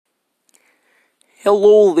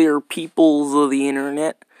Hello there, peoples of the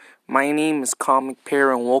internet. My name is Comic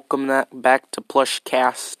Pear, and welcome back to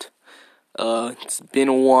Plushcast. It's been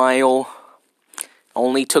a while.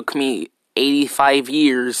 Only took me 85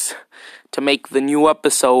 years to make the new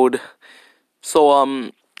episode.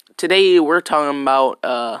 So, today we're talking about,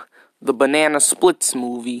 the Banana Splits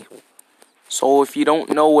movie. So, if you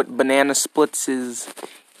don't know what Banana Splits is,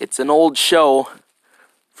 it's an old show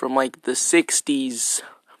from, like, the 60s.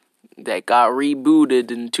 That got rebooted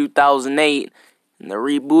in 2008, and they're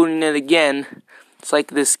rebooting it again. It's like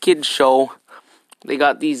this kid show. They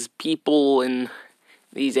got these people in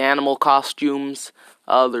these animal costumes.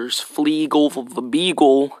 There's Fleagle the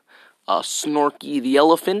beagle, Snorky the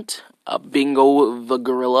elephant, Bingo the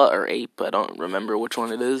gorilla, or ape, I don't remember which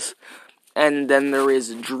one it is. And then there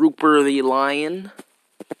is Drooper the lion.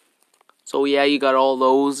 So yeah, you got all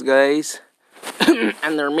those guys.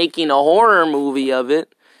 And they're making a horror movie of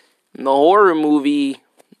it. In the horror movie,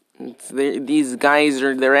 these guys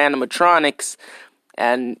they're animatronics,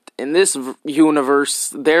 and in this universe,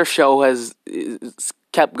 their show has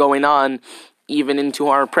kept going on even into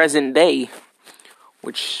our present day,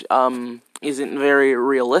 which isn't very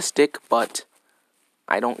realistic, but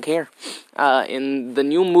I don't care. In the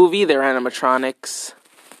new movie, they're animatronics,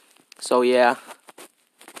 so yeah,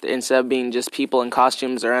 instead of being just people in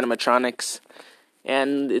costumes, they're animatronics.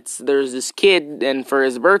 And there's this kid, and for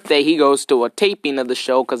his birthday, he goes to a taping of the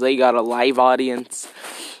show because they got a live audience.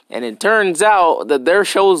 And it turns out that their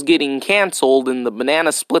show's getting canceled, and the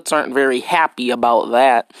Banana Splits aren't very happy about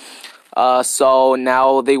that. So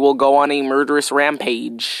now they will go on a murderous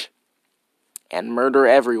rampage and murder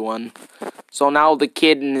everyone. So now the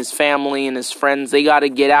kid and his family and his friends, they gotta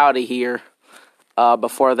get out of here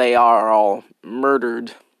before they are all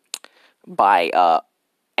murdered by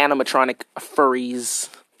animatronic furries.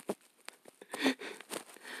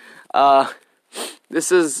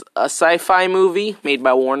 This is a sci-fi movie made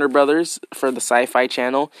by Warner Brothers for the Sci-Fi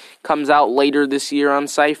Channel. Comes out later this year on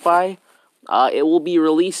Sci-Fi. It will be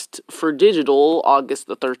released for digital August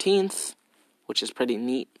the 13th, which is pretty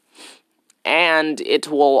neat. And it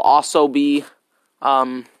will also be,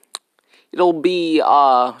 it'll be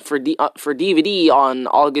for DVD on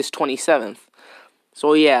August 27th.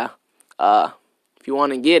 So yeah, if you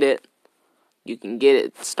want to get it, you can get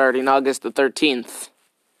it starting August the 13th.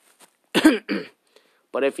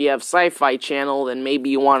 But if you have Sci-Fi Channel, then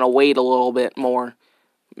maybe you want to wait a little bit more.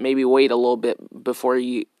 Maybe wait a little bit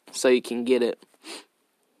so you can get it.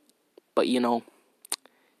 But, you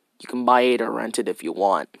can buy it or rent it if you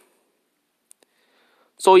want.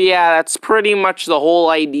 So yeah, that's pretty much the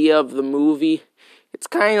whole idea of the movie. It's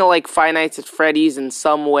kind of like Five Nights at Freddy's in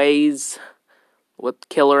some ways, with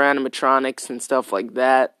killer animatronics and stuff like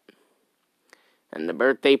that, and the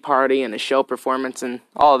birthday party and a show performance and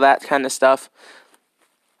all that kind of stuff.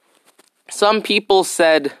 Some people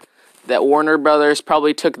said that Warner Brothers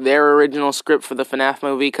probably took their original script for the FNAF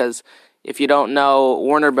movie, because if you don't know,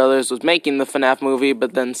 Warner Brothers was making the FNAF movie,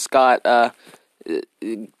 but then Scott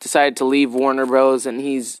decided to leave Warner Bros. And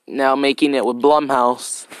he's now making it with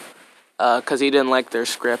Blumhouse because he didn't like their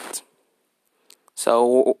script.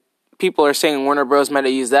 So people are saying Warner Bros. Might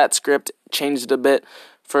have used that script, changed it a bit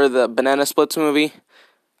for the Banana Splits movie.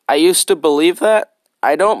 I used to believe that.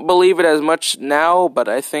 I don't believe it as much now, but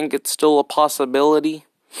I think it's still a possibility.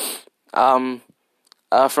 From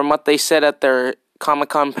what they said at their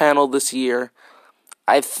Comic-Con panel this year,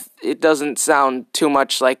 it doesn't sound too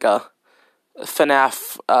much like a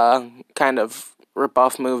FNAF kind of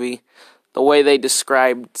rip-off movie. The way they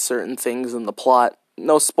described certain things in the plot.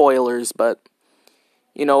 No spoilers, but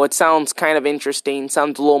it sounds kind of interesting,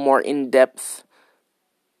 sounds a little more in-depth.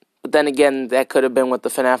 But then again, that could have been what the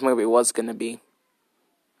FNAF movie was going to be.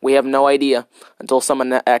 We have no idea until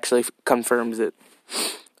someone actually confirms it.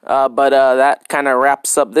 But that kind of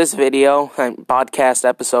wraps up this video, podcast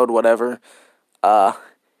episode, whatever.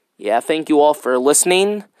 Yeah, thank you all for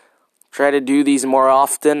listening. Try to do these more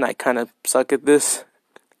often. I kind of suck at this.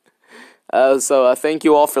 So thank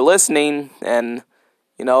you all for listening, and,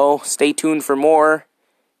 stay tuned for more.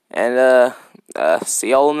 And, see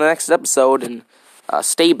y'all in the next episode, and,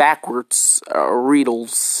 stay backwards,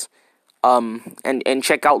 Readles. And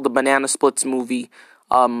check out the Banana Splits movie,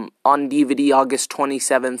 on DVD August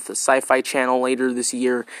 27th, Sci-Fi Channel later this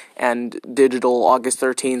year, and digital August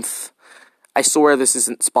 13th. I swear this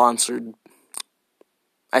isn't sponsored.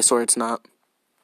 I swear it's not.